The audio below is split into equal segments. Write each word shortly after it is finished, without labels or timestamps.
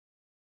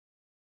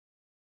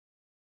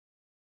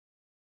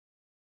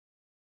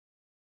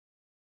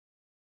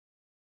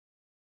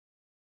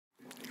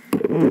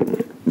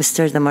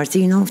Mr.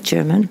 DiMartino,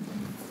 Chairman,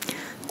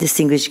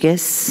 distinguished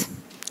guests,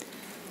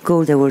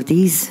 gold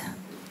awardees,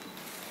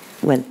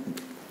 well,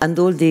 and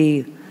all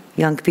the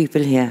young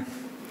people here,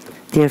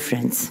 dear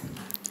friends.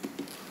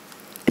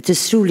 It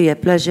is truly a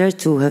pleasure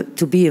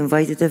to be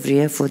invited every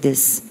year for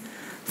this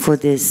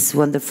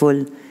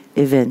wonderful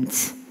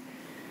event.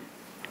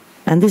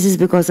 And this is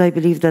because I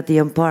believe that the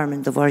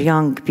empowerment of our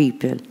young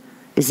people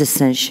is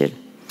essential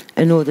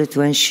in order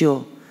to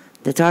ensure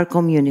that our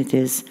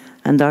communities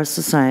and our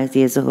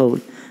society as a whole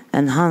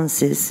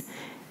enhances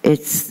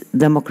its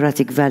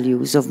democratic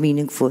values of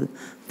meaningful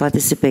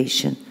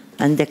participation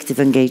and active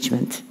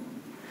engagement.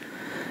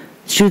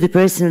 Through the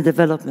personal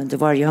development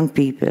of our young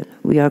people,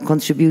 we are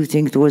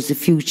contributing towards the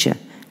future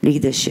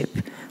leadership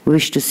we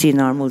wish to see in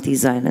our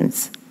Maltese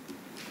islands.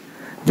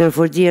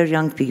 Therefore, dear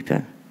young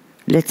people,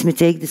 let me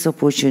take this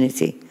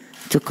opportunity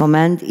to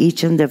commend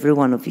each and every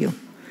one of you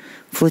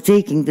for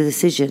taking the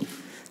decision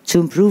to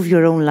improve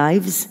your own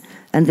lives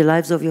and the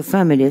lives of your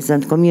families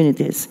and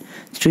communities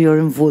through your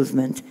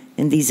involvement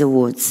in these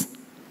awards.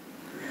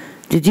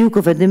 The Duke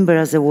of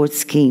Edinburgh's award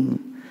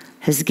scheme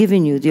has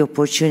given you the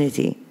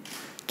opportunity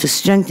to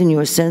strengthen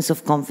your sense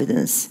of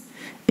confidence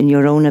in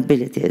your own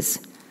abilities,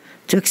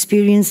 to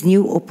experience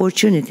new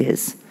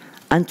opportunities,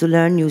 and to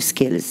learn new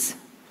skills.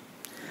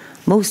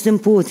 Most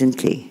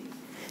importantly,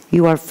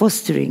 you are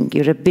fostering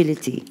your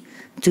ability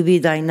to be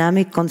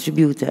dynamic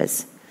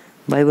contributors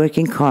by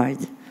working hard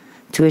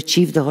to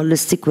achieve the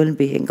holistic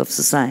well-being of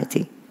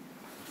society.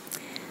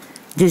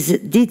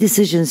 The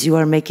decisions you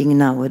are making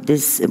now at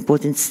this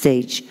important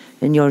stage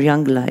in your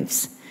young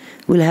lives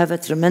will have a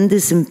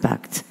tremendous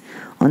impact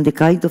on the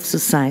kind of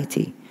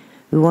society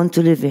we want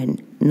to live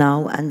in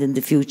now and in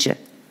the future.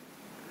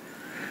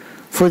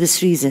 For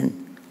this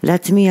reason,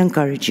 let me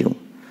encourage you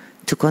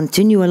to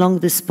continue along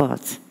this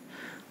path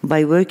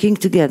by working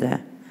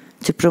together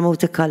to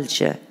promote a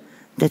culture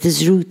that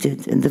is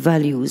rooted in the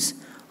values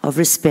of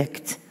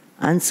respect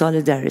and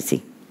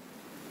solidarity.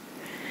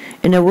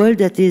 In a world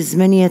that is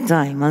many a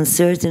time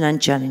uncertain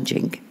and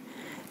challenging,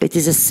 it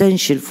is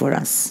essential for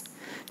us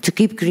to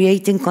keep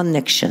creating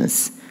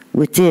connections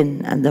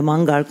within and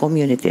among our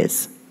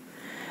communities,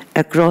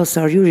 across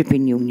our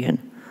European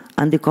Union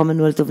and the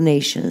Commonwealth of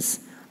Nations,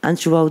 and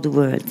throughout the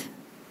world.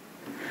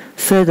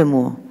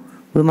 Furthermore,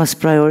 we must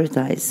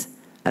prioritize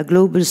a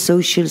global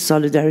social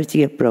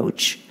solidarity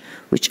approach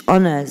which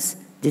honors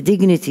the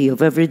dignity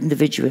of every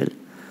individual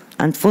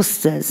and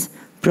fosters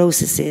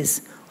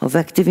processes of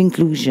active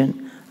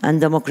inclusion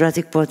and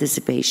democratic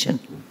participation.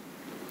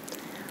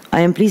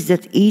 I am pleased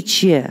that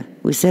each year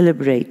we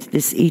celebrate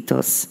this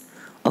ethos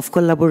of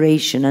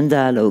collaboration and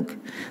dialogue,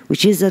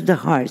 which is at the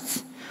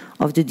heart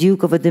of the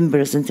Duke of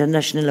Edinburgh's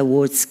International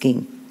Award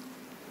Scheme.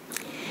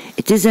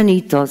 It is an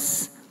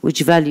ethos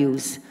which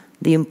values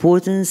the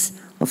importance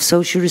of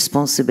social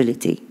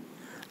responsibility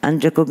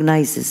and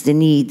recognizes the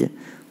need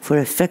for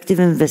effective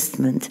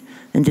investment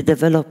in the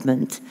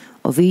development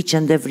of each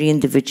and every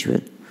individual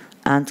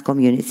and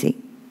community.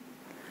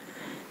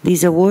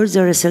 These awards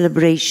are a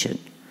celebration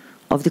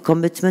of the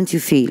commitment you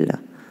feel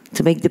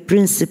to make the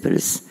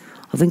principles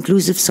of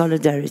inclusive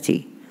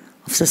solidarity,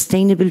 of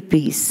sustainable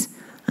peace,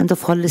 and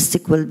of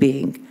holistic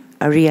well-being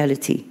a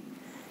reality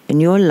in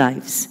your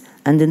lives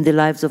and in the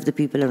lives of the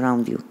people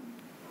around you.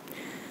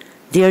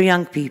 Dear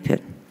young people,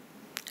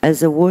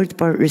 as award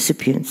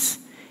recipients,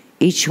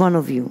 each one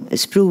of you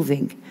is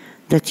proving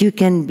that you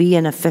can be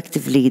an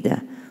effective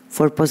leader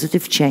for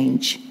positive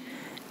change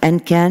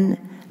and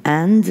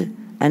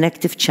an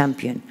active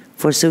champion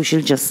for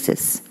social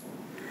justice.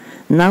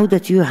 Now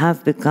that you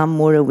have become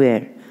more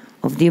aware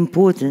of the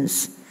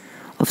importance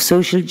of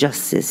social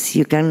justice,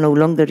 you can no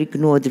longer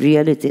ignore the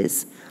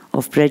realities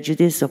of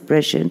prejudice,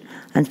 oppression,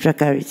 and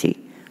precarity,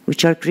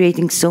 which are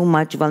creating so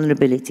much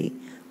vulnerability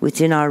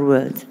within our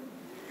world.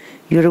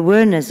 Your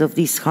awareness of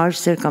these harsh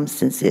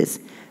circumstances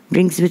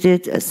brings with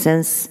it a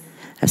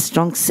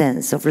strong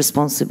sense of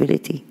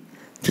responsibility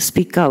to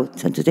speak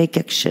out and to take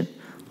action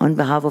on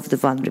behalf of the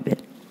vulnerable.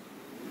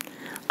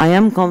 I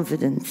am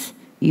confident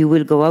you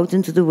will go out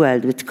into the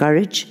world with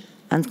courage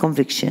and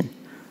conviction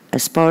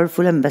as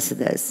powerful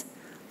ambassadors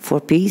for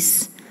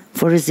peace,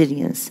 for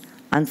resilience,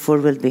 and for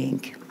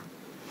well-being.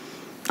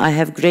 I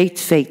have great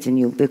faith in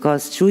you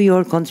because through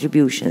your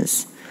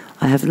contributions,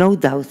 I have no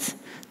doubt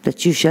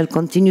that you shall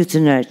continue to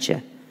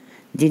nurture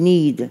the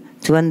need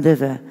to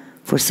endeavor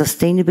for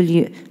sustainable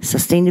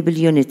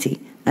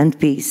unity and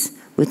peace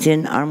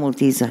within our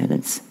Maltese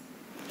islands.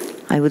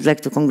 I would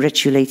like to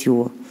congratulate you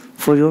all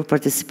for your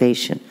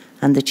participation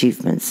and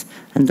achievements,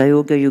 and I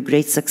augur you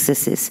great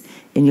successes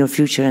in your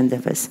future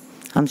endeavors.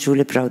 I'm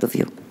truly proud of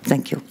you.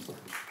 Thank you.